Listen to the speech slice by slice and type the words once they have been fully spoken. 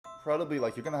incredibly,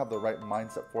 like, you're going to have the right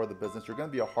mindset for the business. You're going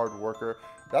to be a hard worker.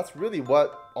 That's really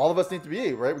what all of us need to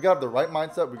be, right? We got to have the right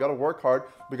mindset. We got to work hard.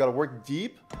 We got to work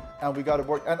deep, and we got to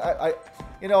work. And I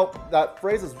you know, that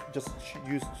phrase is just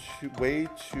used way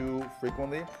too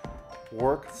frequently.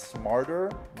 Work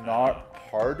smarter, not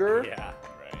harder. Yeah.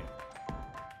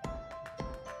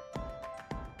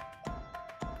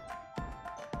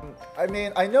 I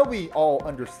mean, I know we all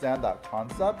understand that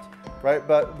concept, right?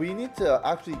 But we need to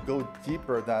actually go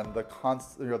deeper than the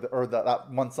that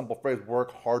one simple phrase,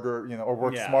 work harder, you know, or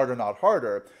work smarter, not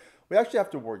harder. We actually have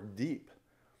to work deep.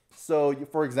 So,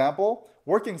 for example,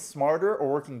 working smarter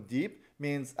or working deep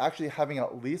means actually having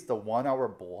at least a 1 hour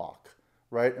block,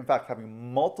 right? In fact,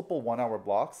 having multiple 1 hour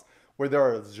blocks where there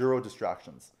are 0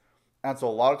 distractions. And so a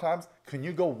lot of times, can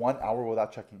you go 1 hour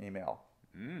without checking email?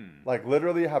 Like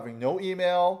literally having no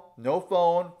email, no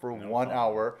phone for 1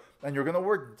 hour, and you're gonna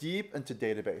work deep into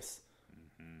database,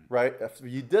 right? If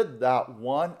you did that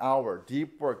 1 hour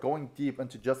deep work, going deep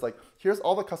into just like, here's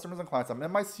all the customers and clients, I'm in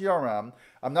my CRM,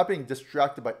 I'm not being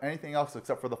distracted by anything else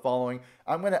except for the following.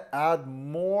 I'm gonna add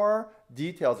more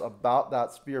details about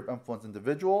that sphere of influence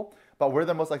individual, about where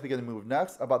they're most likely gonna move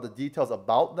next, about the details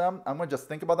about them. I'm gonna just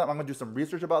think about them, I'm gonna do some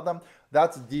research about them.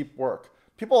 That's deep work.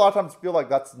 People a lot of times feel like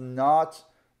that's not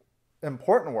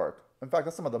important work. In fact,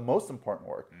 that's some of the most important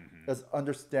work, is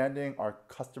understanding our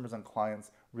customers and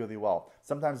clients really well.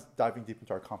 Sometimes diving deep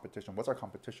into our competition. What's our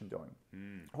competition doing?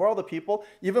 Who are all the people,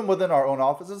 even within our own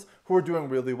offices, who are doing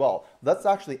really well? Let's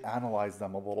actually analyze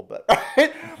them a little bit,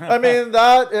 right? I mean,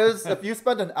 that is, if you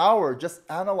spend an hour just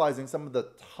analyzing some of the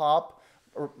top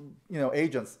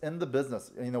agents in the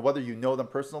business, whether you know them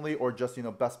personally or just,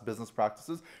 best business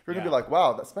practices, you're gonna be like,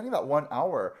 wow, spending that 1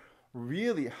 hour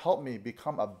really helped me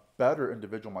become a better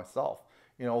individual myself.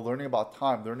 Learning about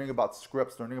time, learning about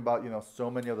scripts, learning about,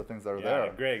 so many other things that are there.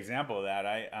 A great example of that,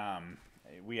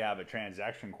 we have a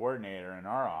transaction coordinator in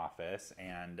our office,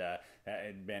 and that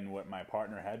had been what my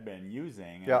partner had been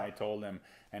using. And I told him,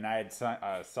 and I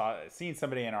had seen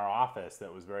somebody in our office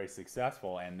that was very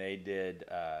successful, and they did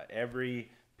every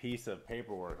piece of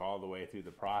paperwork all the way through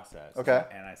the process. Okay.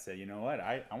 And I said, you know what,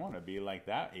 I want to be like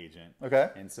that agent. Okay.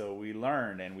 And so we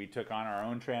learned, and we took on our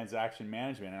own transaction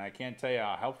management, and I can't tell you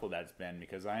how helpful that's been,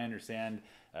 because I understand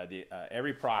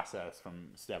every process from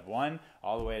step 1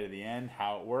 all the way to the end,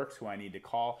 how it works, who I need to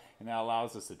call, and that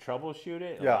allows us to troubleshoot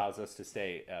it. It allows us to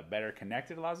stay better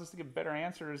connected, allows us to get better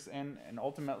answers, and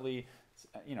ultimately,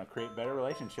 create better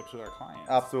relationships with our clients.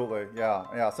 Absolutely,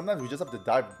 yeah. Sometimes we just have to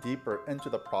dive deeper into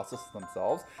the processes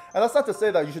themselves, and that's not to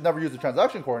say that you should never use a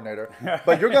transaction coordinator,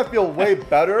 but you're gonna feel way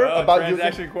better about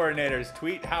transaction coordinators.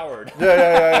 Tweet Howard.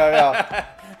 Yeah.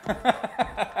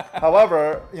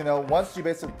 However, once you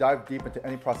basically dive deep into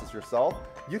any process yourself,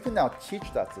 you can now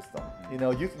teach that system.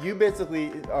 You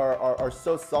basically are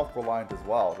so self-reliant as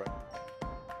well, right?